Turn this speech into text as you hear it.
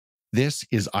This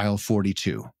is aisle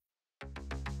 42.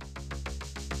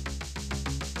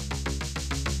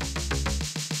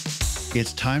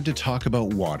 It's time to talk about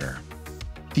water.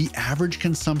 The average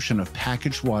consumption of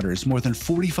packaged water is more than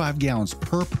 45 gallons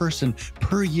per person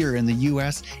per year in the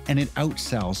US, and it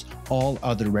outsells all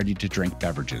other ready-to-drink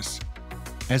beverages.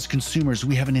 As consumers,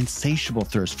 we have an insatiable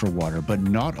thirst for water, but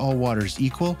not all water is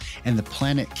equal, and the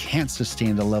planet can't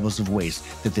sustain the levels of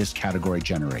waste that this category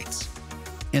generates.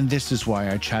 And this is why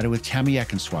I chatted with Tammy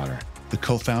Eckenswiller, the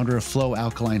co-founder of Flow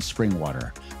Alkaline Spring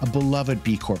Water, a beloved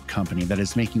B Corp company that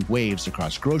is making waves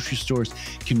across grocery stores,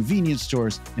 convenience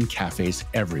stores, and cafes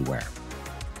everywhere.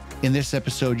 In this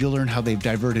episode, you'll learn how they've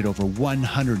diverted over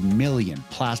 100 million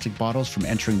plastic bottles from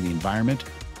entering the environment,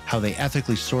 how they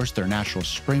ethically source their natural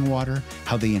spring water,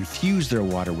 how they infuse their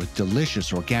water with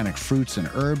delicious organic fruits and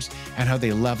herbs, and how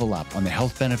they level up on the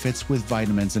health benefits with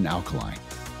vitamins and alkaline.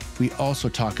 We also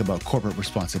talk about corporate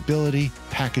responsibility,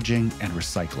 packaging, and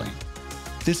recycling.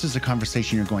 This is a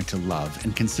conversation you're going to love,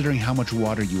 and considering how much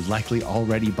water you likely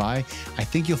already buy, I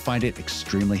think you'll find it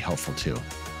extremely helpful too.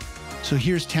 So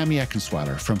here's Tammy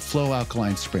Eckenswiller from Flow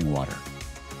Alkaline Spring Water.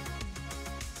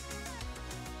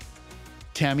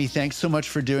 Tammy, thanks so much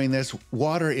for doing this.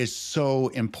 Water is so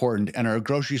important, and our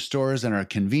grocery stores and our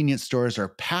convenience stores are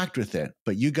packed with it,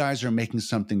 but you guys are making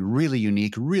something really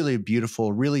unique, really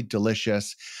beautiful, really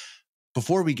delicious.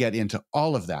 Before we get into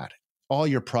all of that, all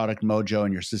your product mojo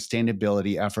and your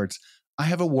sustainability efforts, I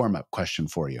have a warm-up question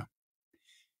for you.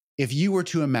 If you were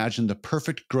to imagine the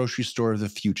perfect grocery store of the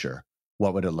future,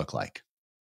 what would it look like?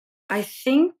 I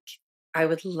think I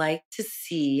would like to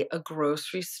see a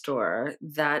grocery store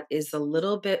that is a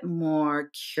little bit more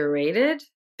curated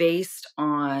based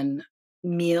on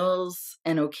meals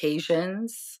and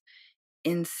occasions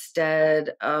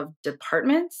instead of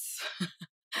departments.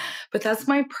 But that's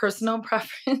my personal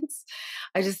preference.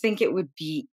 I just think it would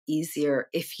be easier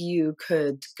if you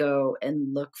could go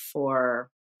and look for,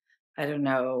 I don't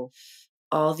know,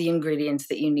 all the ingredients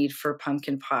that you need for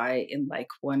pumpkin pie in like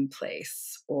one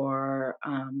place, or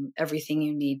everything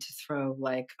you need to throw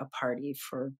like a party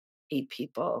for 8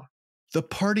 people. The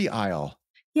party aisle.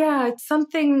 Yeah, it's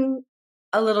something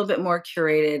a little bit more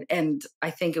curated. And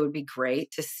I think it would be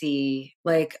great to see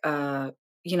like, a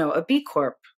B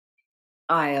Corp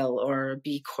aisle or a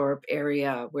B Corp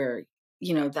area where,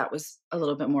 that was a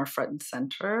little bit more front and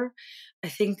center. I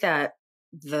think that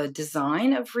the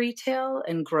design of retail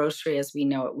and grocery as we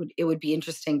know it would be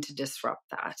interesting to disrupt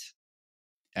that.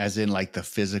 As in like the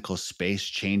physical space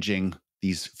changing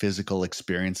these physical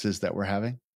experiences that we're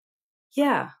having?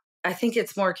 Yeah. I think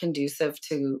it's more conducive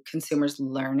to consumers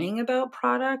learning about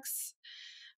products.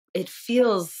 It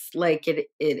feels like it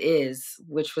is,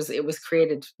 it was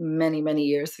created many, many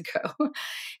years ago.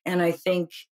 And I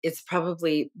think it's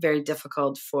probably very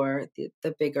difficult for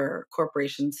the bigger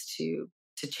corporations to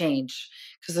change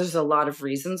because there's a lot of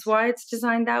reasons why it's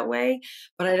designed that way.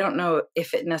 But I don't know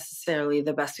if it necessarily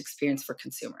the best experience for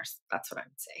consumers. That's what I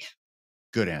would say.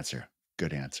 Good answer.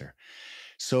 Good answer.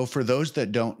 So for those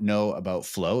that don't know about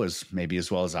Flow as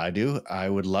well as I do, I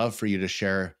would love for you to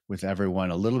share with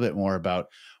everyone a little bit more about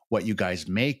what you guys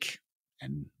make,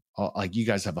 and like you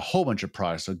guys have a whole bunch of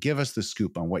products. So give us the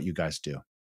scoop on what you guys do.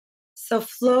 So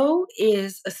Flow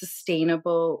is a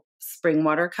sustainable spring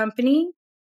water company.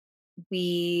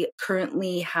 We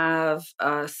currently have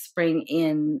a spring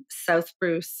in South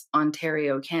Bruce,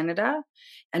 Ontario, Canada,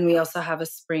 and we also have a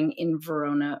spring in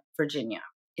Verona, Virginia,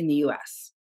 in the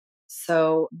US.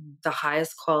 So the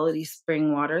highest quality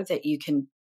spring water that you can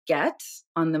get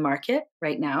on the market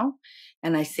right now.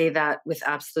 And I say that with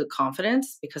absolute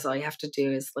confidence because all you have to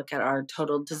do is look at our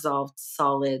total dissolved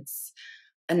solids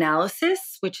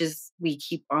analysis, which is we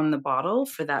keep on the bottle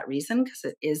for that reason because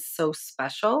it is so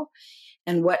special.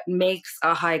 And what makes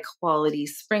a high quality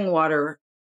spring water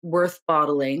worth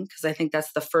bottling, because I think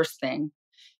that's the first thing,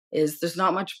 is there's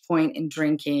not much point in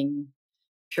drinking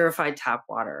purified tap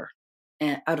water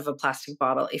out of a plastic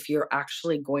bottle. If you're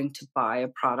actually going to buy a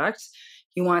product,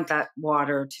 you want that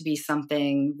water to be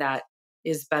something that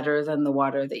is better than the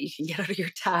water that you can get out of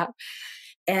your tap.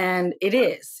 And it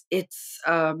is. It's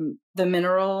the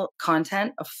mineral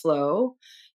content of Flow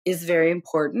is very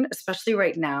important, especially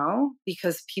right now,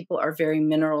 because people are very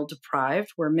mineral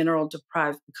deprived. We're mineral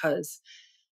deprived because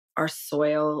our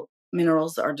soil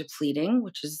minerals are depleting,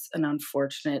 which is an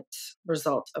unfortunate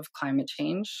result of climate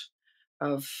change,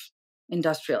 of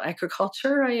industrial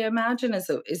agriculture, I imagine, is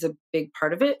a big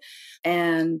part of it.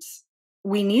 And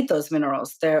we need those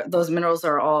minerals. Those minerals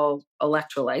are all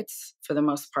electrolytes for the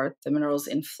most part, the minerals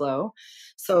in Flow.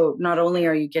 So not only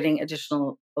are you getting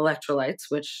additional electrolytes,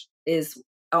 which is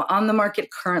On the market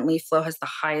currently, Flow has the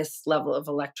highest level of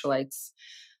electrolytes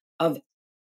of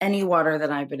any water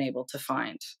that I've been able to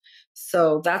find.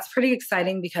 So that's pretty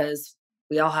exciting because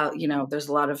we all have, there's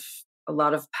a lot of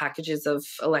packages of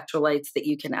electrolytes that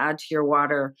you can add to your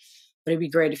water, but it'd be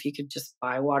great if you could just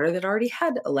buy water that already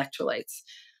had electrolytes.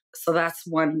 So that's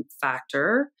one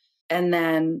factor. And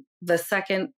then the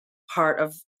second part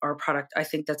of our product, I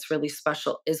think that's really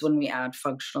special, is when we add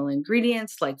functional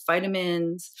ingredients like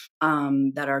vitamins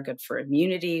that are good for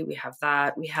immunity. We have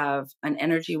that. We have an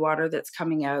energy water that's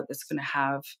coming out this going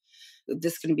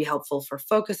to be helpful for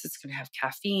focus. It's going to have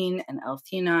caffeine and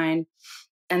L-theanine.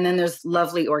 And then there's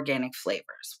lovely organic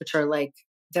flavors, which are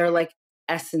they're like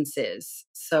essences.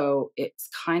 So it's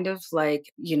kind of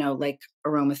like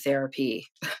aromatherapy.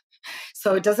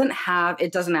 So it doesn't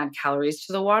add calories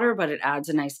to the water, but it adds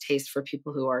a nice taste for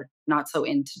people who are not so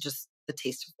into just the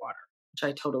taste of water, which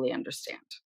I totally understand.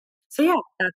 So yeah,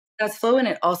 that's Flow. And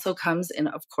it also comes in,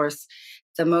 of course,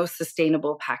 the most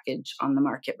sustainable package on the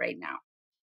market right now.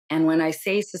 And when I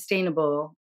say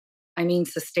sustainable, I mean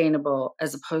sustainable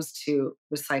as opposed to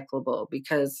recyclable,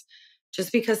 because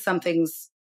just because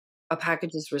a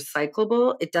package is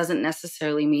recyclable, it doesn't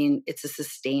necessarily mean it's a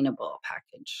sustainable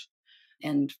package.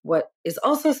 And what is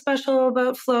also special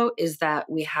about Flow is that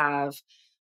we have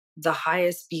the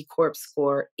highest B Corp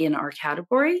score in our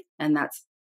category, and that's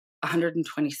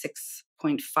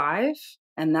 126.5.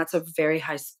 And that's a very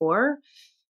high score.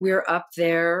 We're up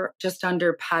there just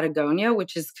under Patagonia,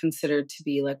 which is considered to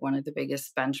be like one of the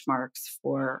biggest benchmarks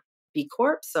for B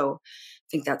Corp. So I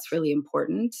think that's really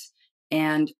important.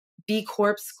 And B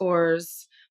Corp scores,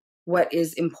 what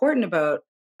is important about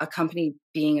a company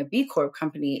being a B Corp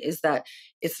company is that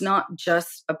it's not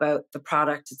just about the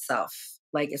product itself.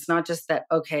 Like, it's not just that,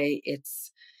 okay,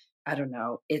 I don't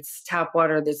know, it's tap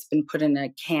water that's been put in a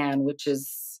can, which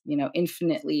is,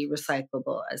 infinitely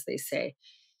recyclable, as they say.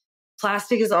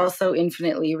 Plastic is also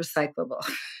infinitely recyclable.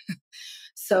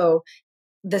 So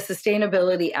the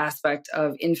sustainability aspect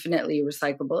of infinitely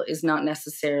recyclable is not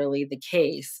necessarily the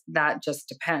case. That just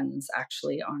depends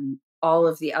actually on all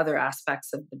of the other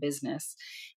aspects of the business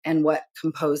and what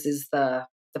composes the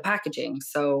packaging.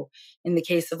 So in the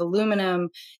case of aluminum,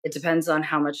 it depends on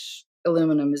how much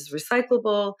aluminum is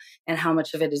recyclable and how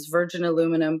much of it is virgin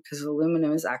aluminum, because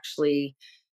aluminum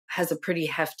has a pretty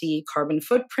hefty carbon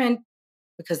footprint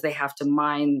because they have to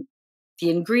mine the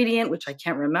ingredient, which I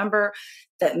can't remember,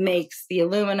 that makes the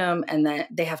aluminum, and that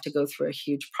they have to go through a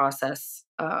huge process,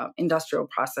 industrial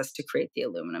process to create the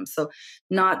aluminum. So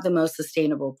not the most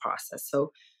sustainable process.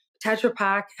 So Tetra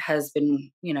Pak has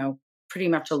been, pretty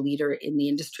much a leader in the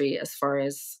industry as far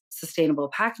as sustainable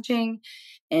packaging.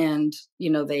 And,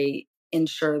 they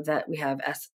ensure that we have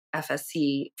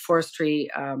FSC forestry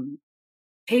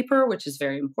paper, which is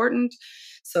very important.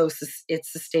 So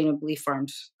it's sustainably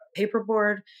farmed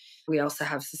paperboard. We also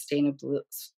have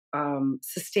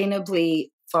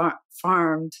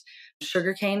farmed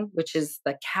sugarcane, which is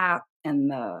the cap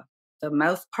and the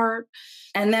mouth part.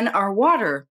 And then our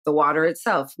water, the water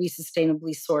itself, we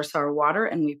sustainably source our water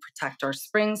and we protect our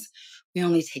springs. We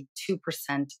only take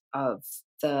 2% of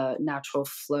the natural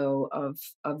flow of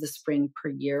the spring per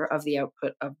year, of the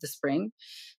output of the spring.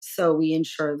 So we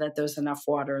ensure that there's enough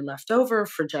water left over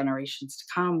for generations to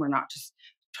come. We're not just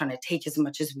trying to take as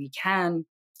much as we can.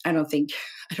 I don't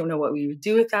know what we would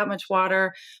do with that much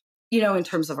water, in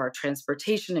terms of our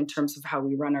transportation, in terms of how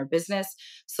we run our business.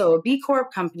 So a B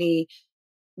Corp company,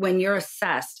 when you're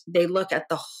assessed, they look at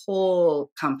the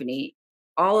whole company,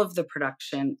 all of the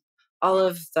production, all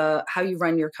of how you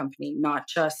run your company, not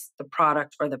just the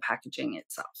product or the packaging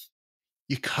itself.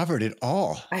 You covered it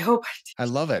all. I hope I did. I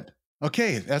love it.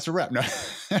 Okay, that's a wrap. No.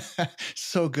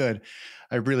 So good.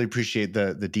 I really appreciate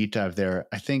the deep dive there.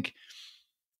 I think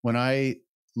when I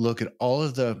look at all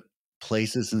of the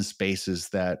places and spaces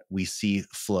that we see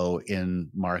Flow in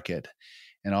market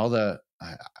and I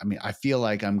feel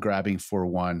like I'm grabbing for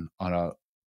one on a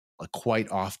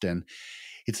quite often.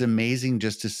 It's amazing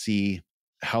just to see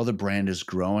how the brand is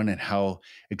growing and how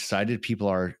excited people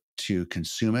are to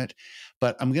consume it.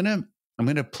 But I'm gonna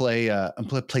play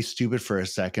stupid for a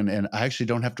second, and I actually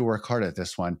don't have to work hard at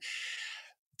this one.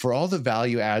 For all the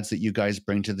value adds that you guys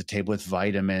bring to the table with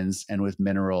vitamins and with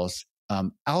minerals,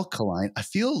 alkaline, I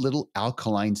feel a little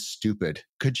alkaline stupid.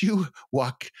 Could you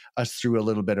walk us through a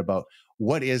little bit about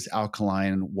what is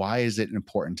alkaline? Why is it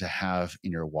important to have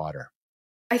in your water?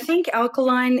 I think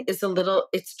alkaline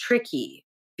it's tricky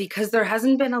because there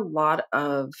hasn't been a lot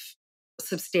of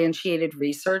substantiated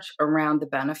research around the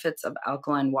benefits of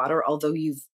alkaline water, although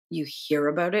you hear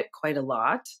about it quite a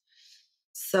lot.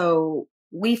 So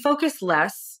we focus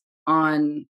less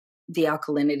on the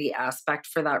alkalinity aspect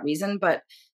for that reason. But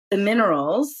the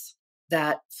minerals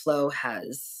that Flow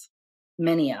has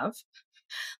many of,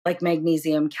 like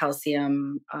magnesium,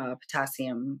 calcium,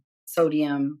 potassium,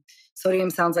 sodium. Sodium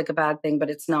sounds like a bad thing, but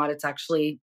it's not. It's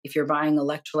actually, if you're buying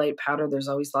electrolyte powder, there's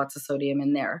always lots of sodium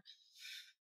in there.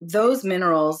 Those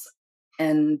minerals,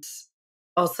 and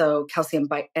also calcium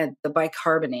and the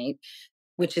bicarbonate,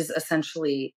 which is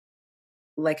essentially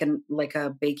like a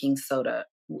baking soda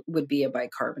would be a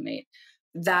bicarbonate.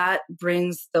 That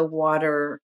brings the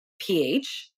water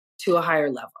pH to a higher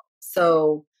level.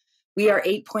 So we are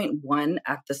 8.1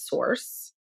 at the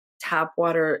source. Tap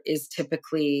water is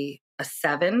typically a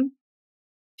 7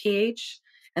 pH.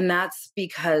 And that's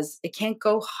because it can't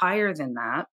go higher than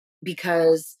that,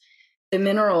 because the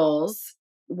minerals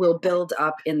will build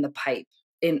up in the pipe,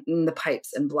 in the pipes,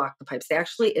 and block the pipes.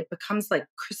 It becomes like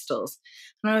crystals.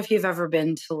 I don't know if you've ever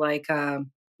been to like a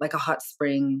hot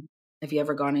spring. Have you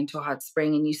ever gone into a hot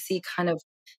spring and you see kind of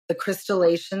the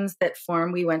crystallizations that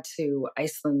form? We went to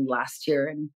Iceland last year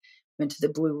and went to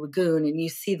the Blue Lagoon, and you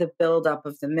see the buildup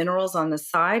of the minerals on the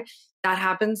side. That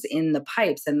happens in the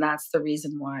pipes, and that's the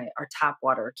reason why our tap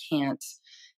water can't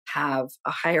have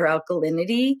a higher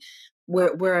alkalinity,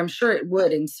 where I'm sure it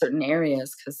would in certain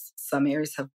areas, because some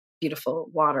areas have beautiful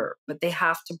water, but they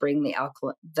have to bring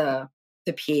the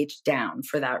pH down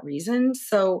for that reason.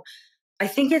 So I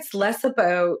think it's less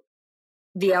about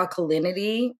the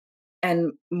alkalinity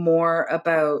and more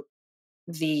about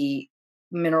the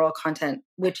mineral content,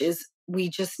 which is we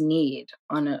just need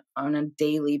on a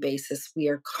daily basis. We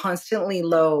are constantly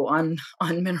low on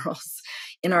minerals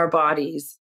in our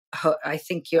bodies. I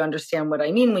think you understand what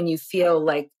I mean when you feel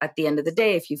like at the end of the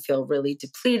day, if you feel really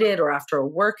depleted or after a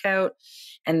workout,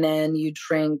 and then you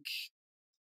drink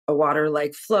a water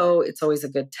like Flow, it's always a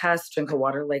good test. Drink a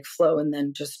water like Flow and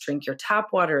then just drink your tap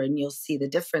water, and you'll see the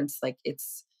difference. Like it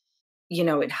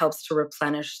helps to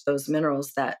replenish those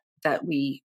minerals that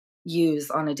we use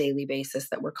on a daily basis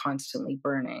that we're constantly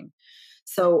burning.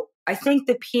 So I think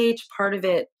the pH part of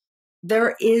it,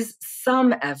 there is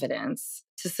some evidence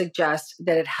to suggest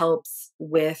that it helps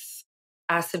with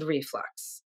acid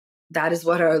reflux. That is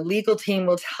what our legal team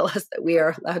will tell us that we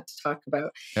are allowed to talk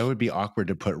about. That would be awkward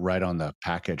to put right on the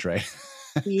package, right?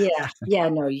 Yeah,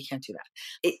 no, you can't do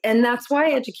that. And that's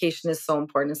why education is so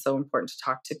important. It's so important to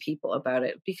talk to people about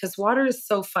it, because water is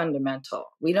so fundamental.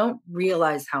 We don't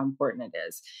realize how important it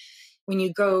is. When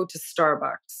you go to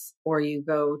Starbucks or you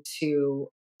go to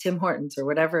Tim Hortons or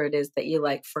whatever it is that you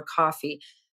like for coffee,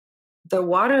 the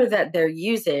water that they're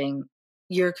using,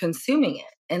 you're consuming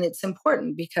it. And it's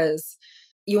important because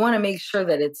you want to make sure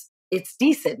that it's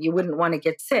decent. You wouldn't want to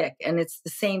get sick. And it's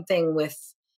the same thing with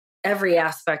every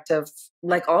aspect of,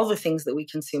 like, all the things that we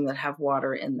consume that have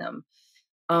water in them.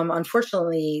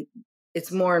 Unfortunately,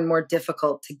 it's more and more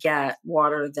difficult to get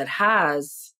water that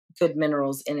has good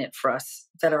minerals in it for us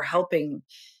that are helping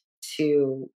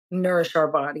to nourish our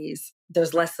bodies.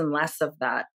 There's less and less of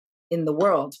that in the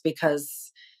world,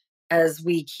 because as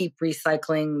we keep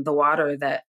recycling the water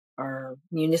that our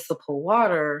municipal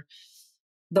water,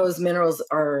 those minerals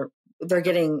they're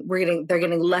getting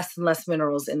less and less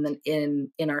minerals in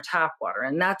our tap water.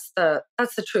 And that's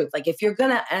the truth. Like, if you're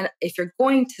going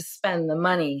to spend the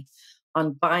money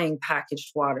on buying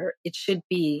packaged water, it should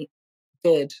be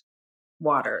good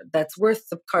water that's worth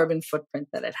the carbon footprint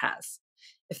that it has,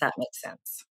 if that makes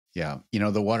sense. Yeah.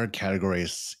 The water category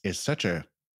is it's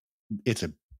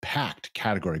a packed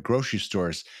category. Grocery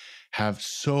stores have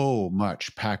so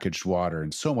much packaged water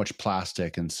and so much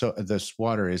plastic. And so this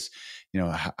water is,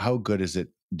 how good is it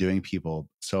doing people?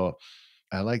 So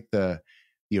I like the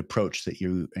approach that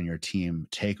you and your team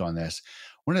take on this.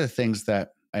 One of the things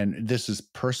that, and this is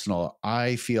personal,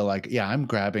 I feel like, I'm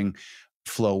grabbing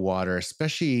Flow water,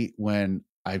 especially when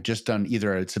I've just done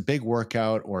either it's a big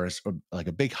workout or like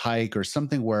a big hike or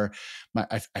something where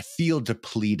I feel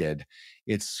depleted.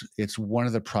 It's one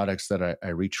of the products that I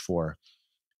reach for.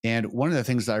 And one of the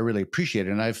things that I really appreciate,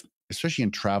 and especially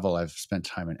in travel, I've spent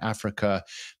time in Africa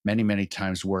many, many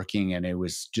times working, and it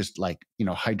was just like,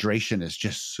 hydration is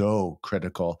just so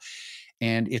critical.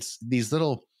 And it's these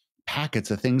little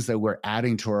packets of things that we're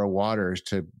adding to our waters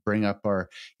to bring up our,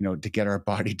 to get our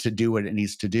body to do what it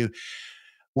needs to do.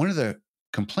 One of the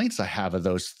complaints I have of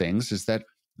those things is that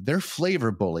they're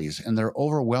flavor bullies and they're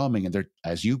overwhelming. And they're,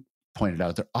 as you pointed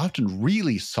out, they're often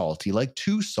really salty, like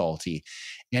too salty.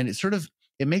 And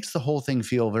it makes the whole thing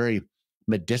feel very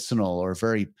medicinal or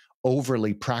very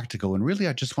overly practical. And really,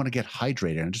 I just want to get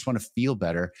hydrated. I just want to feel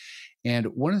better. And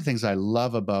one of the things I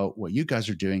love about what you guys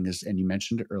are doing is, and you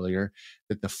mentioned it earlier,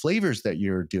 that the flavors that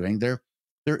you're doing, they're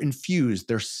They're infused,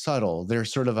 they're subtle, they're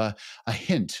sort of a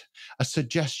hint, a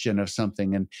suggestion of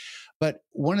something. But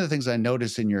one of the things I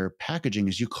notice in your packaging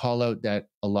is you call out that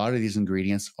a lot of these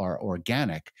ingredients are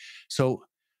organic. So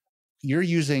you're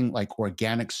using like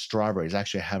organic strawberries.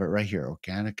 Actually, I have it right here,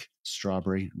 organic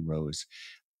strawberry rose.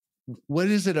 What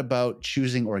is it about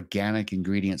choosing organic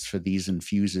ingredients for these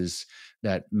infuses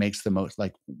that makes the most,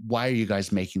 like, why are you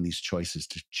guys making these choices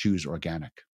to choose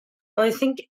organic? Well, I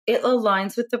think it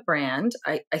aligns with the brand.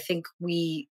 I think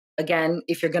we, again,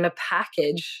 if you're going to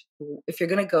package, if you're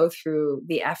going to go through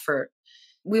the effort,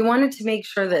 we wanted to make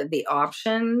sure that the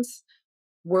options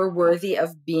were worthy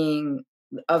of being,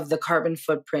 of the carbon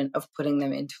footprint of putting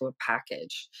them into a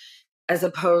package, as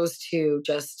opposed to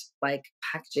just like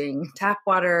packaging tap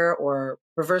water or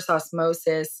reverse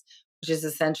osmosis, which is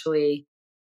essentially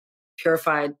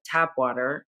purified tap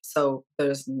water. So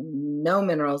there's no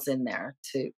minerals in there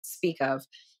to speak of.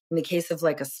 In the case of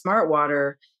like a smart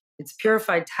water, it's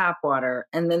purified tap water.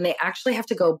 And then they actually have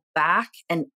to go back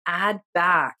and add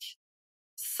back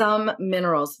some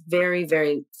minerals, very,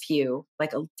 very few,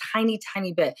 like a tiny,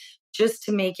 tiny bit, just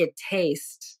to make it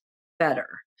taste better,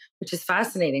 which is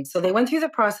fascinating. So they went through the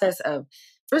process of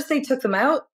first they took them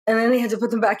out and then they had to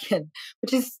put them back in,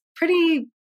 which is pretty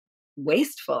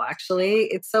wasteful, actually.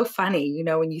 It's so funny,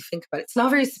 when you think about it. It's not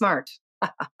very smart.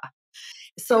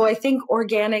 So I think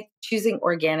choosing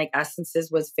organic essences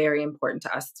was very important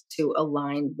to us to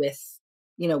align with,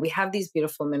 we have these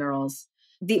beautiful minerals.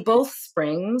 Both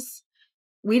springs,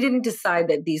 we didn't decide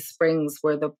that these springs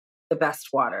were the best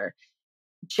water.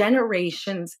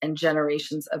 Generations and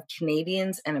generations of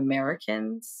Canadians and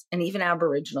Americans and even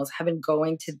Aboriginals have been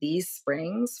going to these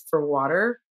springs for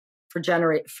water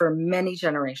for many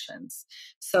generations.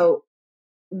 So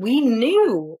we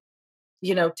knew,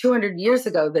 200 years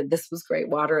ago that this was great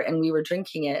water and we were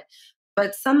drinking it.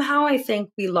 But somehow I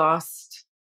think we lost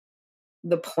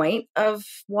the point of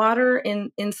water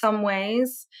in some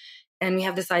ways. And we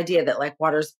have this idea that like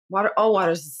all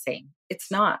water is the same. It's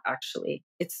not actually.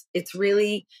 It's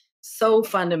really so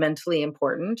fundamentally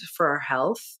important for our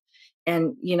health.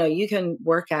 And you can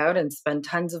work out and spend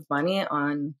tons of money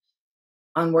on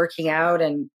working out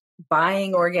and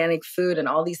buying organic food and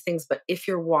all these things, but if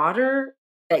your water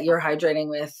that you're hydrating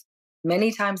with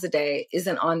many times a day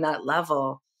isn't on that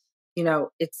level,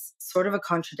 it's sort of a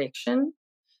contradiction.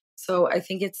 So I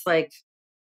think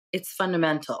it's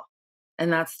fundamental.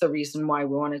 And that's the reason why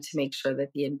we wanted to make sure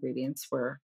that the ingredients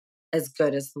were as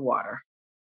good as the water.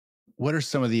 What are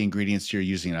some of the ingredients you're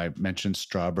using? I mentioned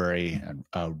strawberry and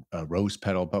rose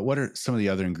petal, but what are some of the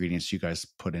other ingredients you guys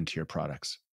put into your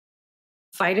products?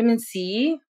 Vitamin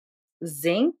C,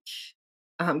 zinc,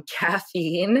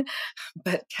 caffeine,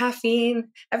 but caffeine,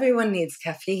 everyone needs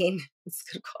caffeine. It's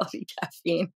good quality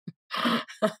caffeine.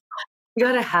 You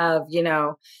got to have,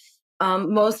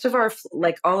 most of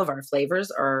like all of our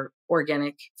flavors are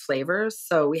organic flavors.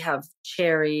 So we have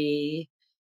cherry,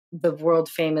 the world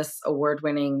famous award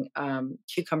winning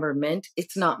cucumber mint.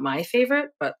 It's not my favorite,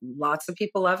 but lots of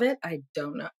people love it. I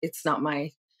don't know. It's not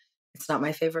my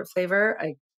favorite flavor.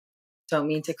 I don't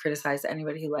mean to criticize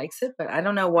anybody who likes it, but I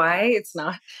don't know why it's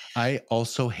not. I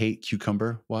also hate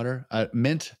cucumber water.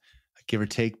 Mint, give or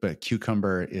take, but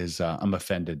cucumber is, I'm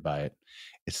offended by it.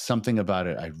 It's something about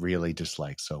it I really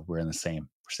dislike. So we're in the same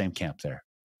camp there.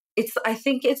 I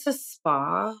think it's a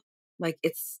spa. Like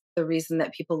it's the reason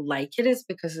that people like it is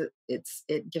because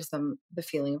it gives them the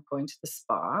feeling of going to the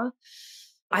spa.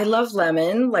 I love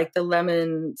lemon. Like the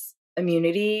lemon's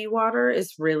immunity water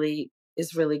is really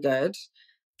good.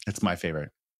 It's my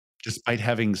favorite. Despite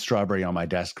having strawberry on my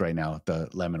desk right now, the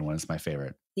lemon one is my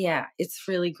favorite. Yeah, it's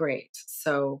really great.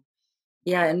 So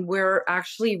yeah, and we're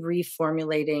actually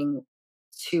reformulating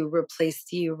to replace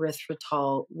the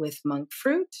erythritol with monk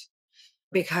fruit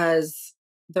because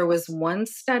there was one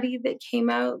study that came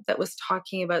out that was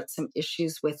talking about some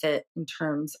issues with it in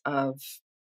terms of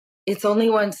it's only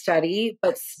one study,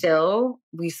 but still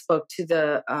we spoke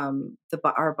to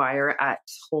our buyer at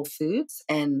Whole Foods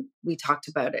and we talked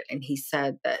about it and he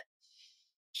said that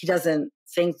he doesn't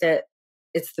think that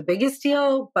it's the biggest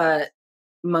deal, but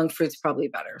monk fruit's probably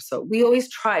better. So we always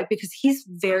try because he's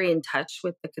very in touch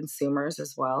with the consumers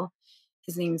as well.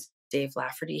 His name's Dave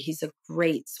Lafferty. He's a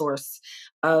great source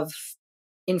of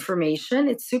information.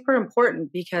 It's super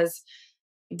important because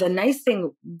the nice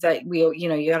thing that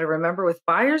you got to remember with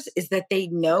buyers is that they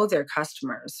know their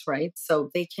customers, right? So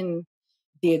they can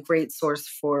be a great source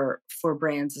for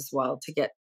brands as well to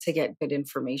get good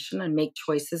information and make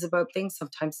choices about things.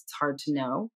 Sometimes it's hard to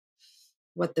know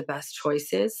what the best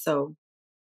choice is. So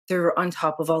they're on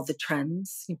top of all the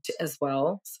trends as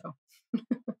well. So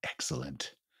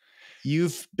Excellent.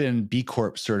 You've been B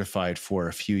Corp certified for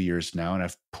a few years now, and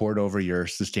I've poured over your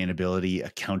Sustainability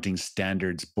Accounting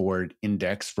Standards Board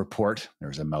Index report.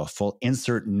 There's a mouthful.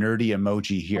 Insert nerdy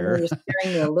emoji I know here. you're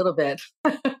scaring me a little bit.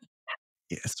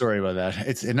 Yeah, sorry about that.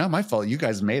 It's not my fault. You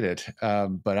guys made it,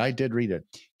 but I did read it.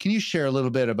 Can you share a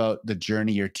little bit about the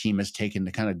journey your team has taken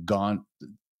to kind of gone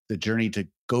the journey to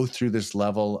go through this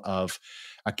level of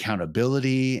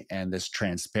accountability and this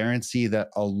transparency that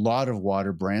a lot of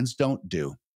water brands don't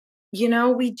do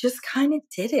We just kind of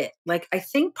did it. Like, I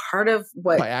think part of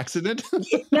what, by accident?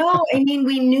 no, I mean,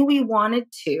 we knew we wanted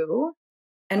to,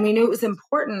 and we knew it was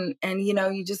important. And,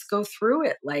 you just go through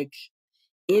it. Like,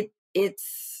 it,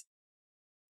 it's,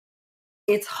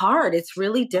 it's hard. It's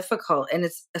really difficult. And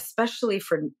it's especially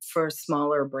for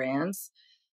smaller brands.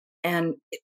 And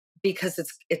because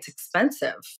it's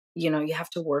expensive, you have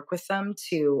to work with them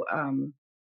to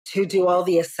do all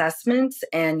the assessments,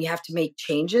 and you have to make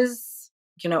changes,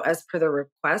 as per the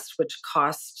request, which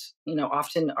cost,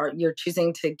 often are you're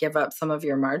choosing to give up some of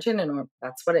your margin, and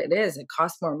that's what it is. It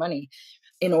costs more money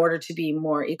in order to be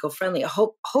more eco-friendly.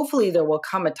 Hopefully there will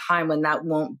come a time when that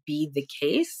won't be the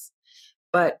case,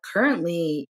 but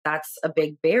currently that's a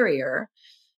big barrier.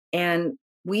 And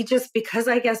we just, because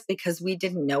we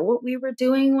didn't know what we were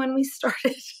doing when we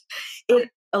started, it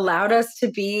allowed us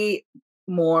to be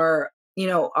more,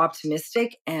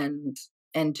 optimistic, and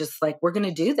just like, we're going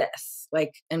to do this,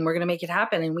 like, and we're going to make it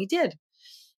happen. And we did.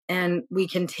 And we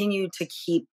continue to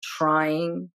keep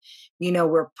trying. We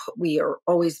are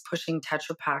always pushing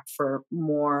Tetra Pak for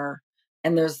more.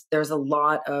 And there's a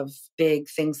lot of big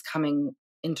things coming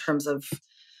in terms of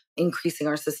increasing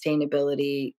our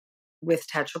sustainability with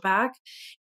Tetra Pak.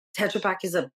 Tetra Pak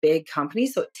is a big company,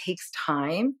 so it takes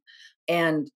time.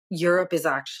 And Europe is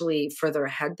actually further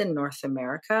ahead than North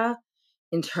America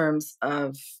in terms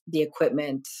of the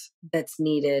equipment that's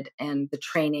needed and the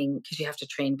training, because you have to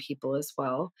train people as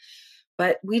well.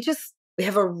 But we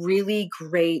have a really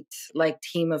great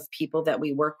team of people that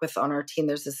we work with on our team.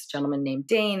 There's this gentleman named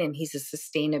Dane, and he's a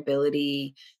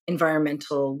sustainability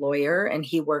environmental lawyer, and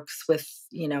he works with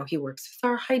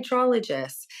our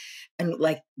hydrologists. And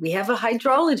we have a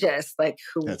hydrologist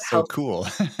who That's so helps. cool.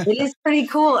 It is pretty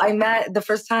cool. I met the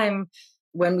first time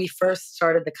when we first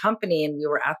started the company, and we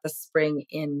were at the spring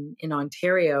in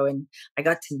Ontario, and I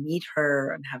got to meet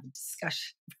her and have a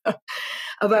discussion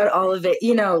about all of it,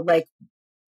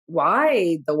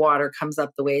 why the water comes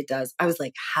up the way it does. I was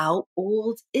like, how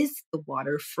old is the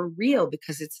water for real?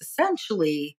 Because it's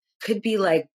essentially could be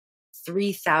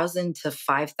 3,000 to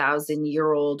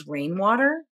 5,000-year-old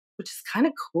rainwater, which is kind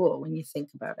of cool when you think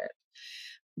about it.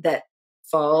 That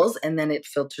falls, and then it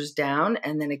filters down,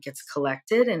 and then it gets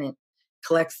collected, and it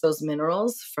collects those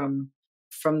minerals from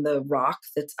the rock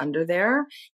that's under there,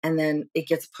 and then it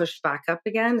gets pushed back up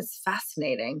again. It's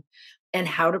fascinating. And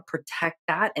how to protect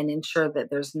that and ensure that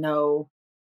there's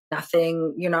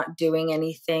nothing, you're not doing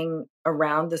anything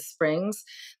around the springs.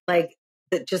 Like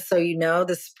that, just so you know,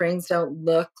 the springs don't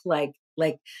look like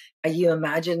you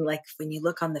imagine, like when you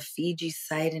look on the Fiji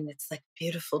site and it's like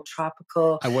beautiful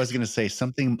tropical. I was going to say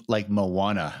something like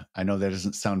Moana. I know that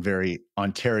doesn't sound very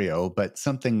Ontario, but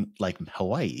something like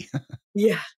Hawaii.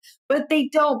 Yeah, but they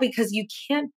don't, because you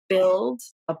can't build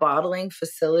a bottling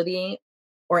facility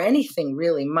or anything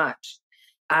really much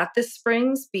at the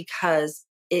springs, because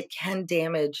it can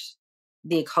damage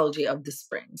the ecology of the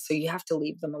springs. So you have to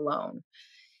leave them alone.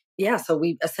 Yeah, so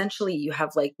we just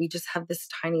have this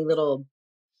tiny little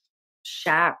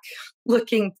shack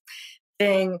looking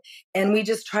thing, and we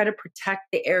just try to protect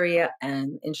the area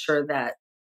and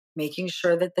making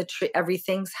sure that the tree,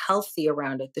 everything's healthy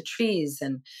around it, the trees,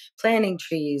 and planting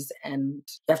trees. And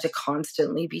you have to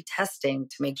constantly be testing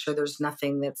to make sure there's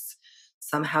nothing that's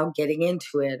somehow getting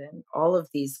into it, and all of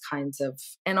these kinds of.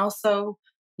 And also,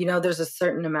 there's a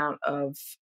certain amount of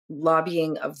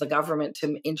lobbying of the government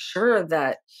to ensure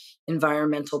that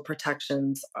environmental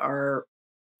protections are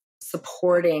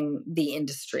supporting the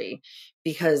industry,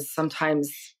 because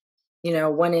sometimes,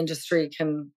 one industry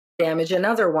can damage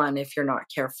another one if you're not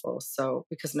careful. So,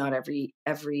 because not every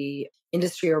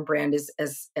industry or brand is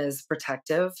as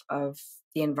protective of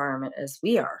the environment as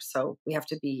we are. So we have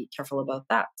to be careful about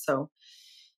that. So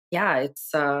yeah,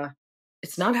 it's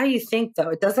not how you think,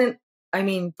 though. It doesn't. I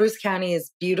mean, Bruce County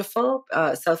is beautiful.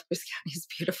 South Bruce County is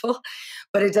beautiful,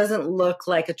 but it doesn't look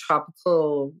like a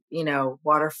tropical,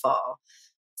 waterfall.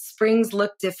 Springs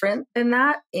look different than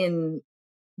that.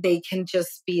 They can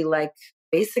just be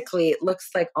basically, it looks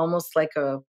like almost like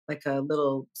a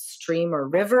little stream or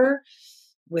river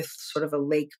with sort of a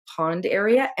lake pond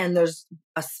area, and there's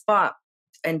a spot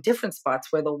and different spots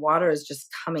where the water is just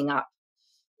coming up.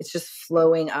 It's just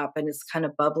flowing up and it's kind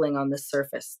of bubbling on the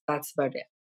surface. That's about it.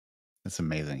 That's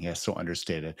amazing. Yeah, so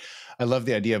understated. I love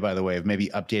the idea, by the way, of maybe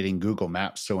updating Google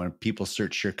Maps. So when people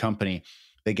search your company,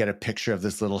 they get a picture of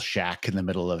this little shack in the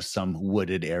middle of some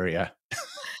wooded area.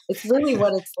 It's really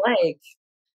what it's like.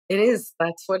 It is.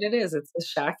 That's what it is. It's a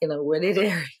shack in a wooded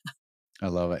area. I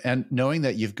love it. And knowing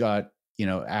that you've got,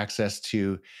 access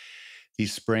to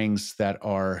these springs that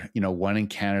are, one in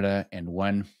Canada and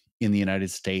one in the United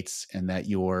States, and that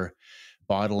you're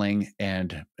bottling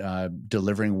and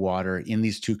delivering water in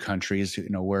these two countries.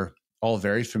 We're all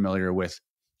very familiar with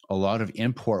a lot of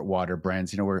import water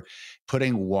brands. We're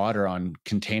putting water on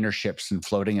container ships and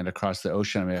floating it across the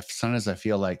ocean. I mean, sometimes I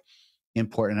feel like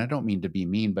import, and I don't mean to be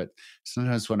mean, but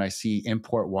sometimes when I see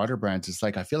import water brands, it's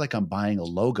like I feel like I'm buying a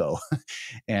logo.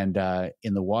 And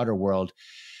in the water world,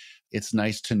 it's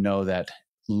nice to know that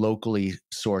locally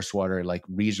sourced water, like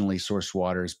regionally sourced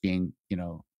water, is being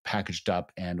packaged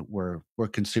up, and we're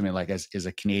consuming, like as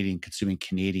a Canadian, consuming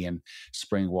Canadian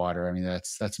spring water. I mean,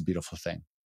 that's a beautiful thing.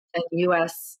 And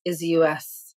US is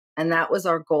US, and that was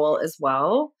our goal as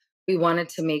well. We wanted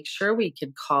to make sure we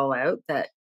could call out that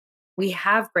we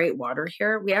have great water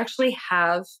here. We actually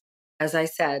have, as I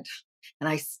said, and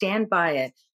I stand by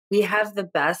it, we have the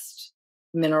best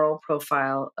mineral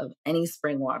profile of any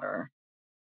spring water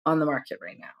on the market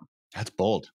right now. That's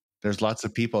bold. There's lots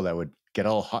of people that would get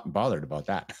all hot and bothered about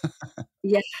that.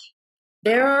 Yeah.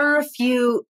 There are a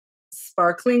few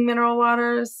sparkling mineral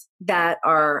waters that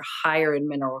are higher in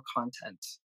mineral content,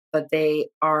 but they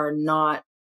are not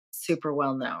super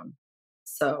well known.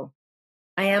 So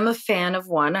I am a fan of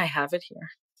one. I have it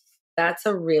here. That's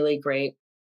a really great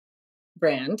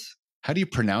brand. How do you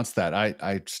pronounce that?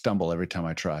 I stumble every time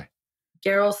I try.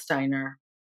 Gerolsteiner.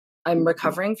 I'm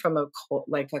recovering from a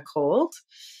cold.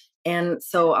 And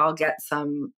so I'll get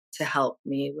some to help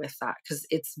me with that because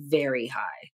it's very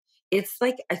high. It's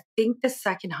like, I think the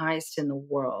second highest in the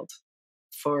world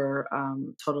for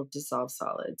total dissolved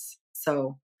solids.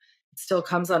 So it still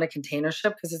comes on a container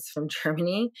ship because it's from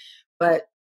Germany, but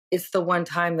it's the one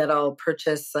time that I'll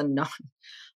purchase a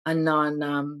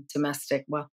non domestic,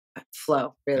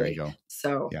 Flow, really. There you go.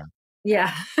 So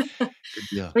yeah. Good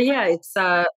deal. But yeah,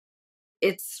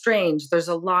 it's strange.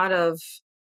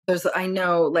 I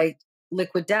know, like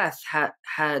Liquid Death had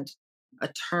a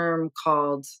term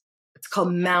called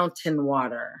mountain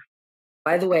water.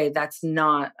 By the way, that's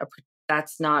not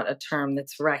a term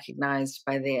that's recognized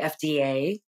by the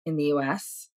FDA in the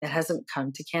US. It hasn't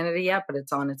come to Canada yet, but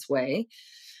it's on its way.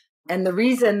 And the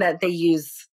reason that they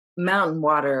use mountain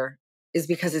water is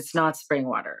because it's not spring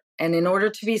water. And in order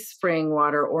to be spring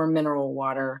water or mineral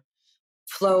water,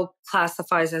 Flow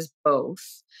classifies as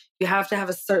both. You have to have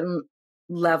a certain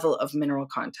level of mineral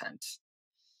content.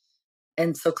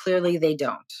 And so clearly they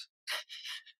don't.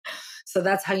 So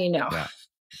that's how you know. Yeah,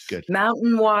 good.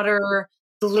 Mountain water,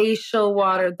 glacial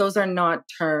water, those are not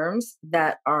terms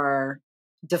that are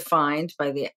defined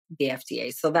by the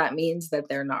FDA. So that means that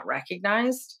they're not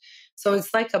recognized. So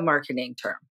it's like a marketing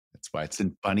term. That's why it's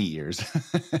in bunny ears.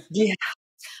 Yeah.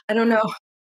 I don't know.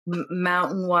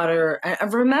 Mountain water. I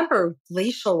remember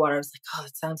glacial water. I was like, oh,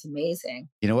 that sounds amazing.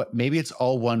 You know what? Maybe it's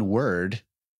all one word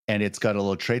and it's got a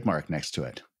little trademark next to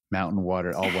it. Mountain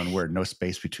water, all one word, no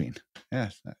space between. Yeah.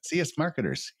 See us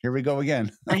marketers. Here we go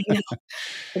again. I know.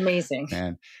 Amazing.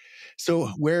 Man. So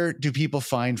where do people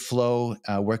find Flow?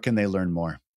 Where can they learn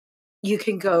more? You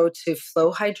can go to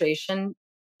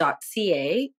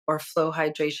flowhydration.ca or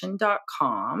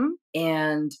flowhydration.com.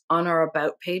 And on our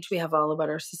About page, we have all about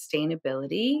our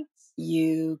sustainability.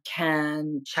 You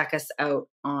can check us out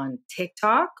on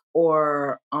TikTok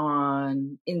or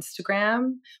on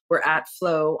Instagram. We're at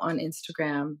Flow on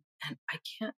Instagram. And I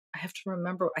have to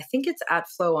remember, I think it's at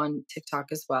Flow on TikTok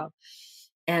as well.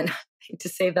 And I hate to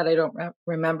say that I don't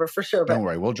remember for sure. Don't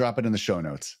worry, we'll drop it in the show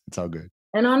notes. It's all good.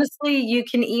 And honestly, you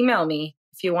can email me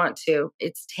if you want to.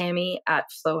 It's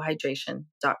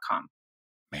Tammy@flowhydration.com.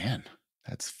 Man,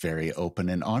 that's very open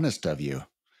and honest of you.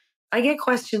 I get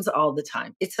questions all the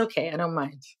time. It's okay. I don't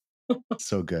mind.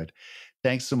 So good.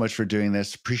 Thanks so much for doing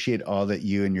this. Appreciate all that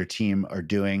you and your team are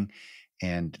doing.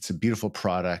 And it's a beautiful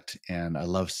product. And I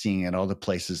love seeing it all the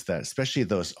places that, especially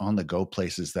those on the go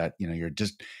places that, you're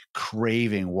just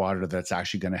craving water that's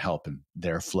actually going to help. And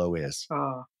their Flow is.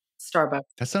 Oh, Starbucks.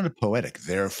 That sounded poetic.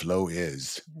 Their Flow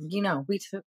is.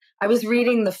 I was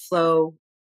reading the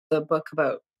book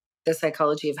about the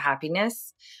psychology of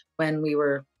happiness when we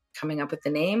were coming up with the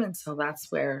name. And so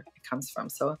that's where it comes from.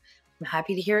 So I'm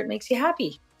happy to hear it makes you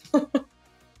happy.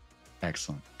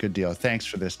 Excellent. Good deal. Thanks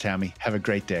for this, Tammy. Have a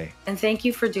great day. And thank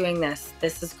you for doing this.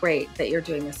 This is great that you're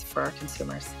doing this for our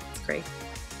consumers. It's great.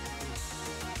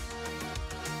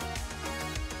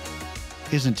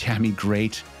 Isn't Tammy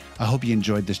great? I hope you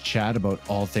enjoyed this chat about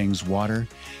all things water.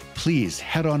 Please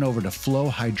head on over to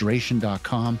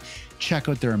flowhydration.com, check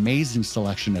out their amazing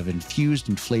selection of infused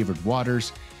and flavored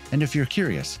waters, and if you're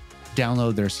curious,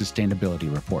 download their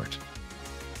sustainability report.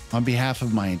 On behalf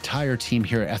of my entire team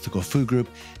here at Ethical Food Group,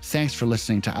 thanks for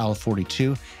listening to Aisle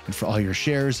 42 and for all your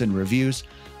shares and reviews.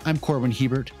 I'm Corwin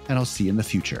Hebert, and I'll see you in the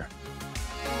future.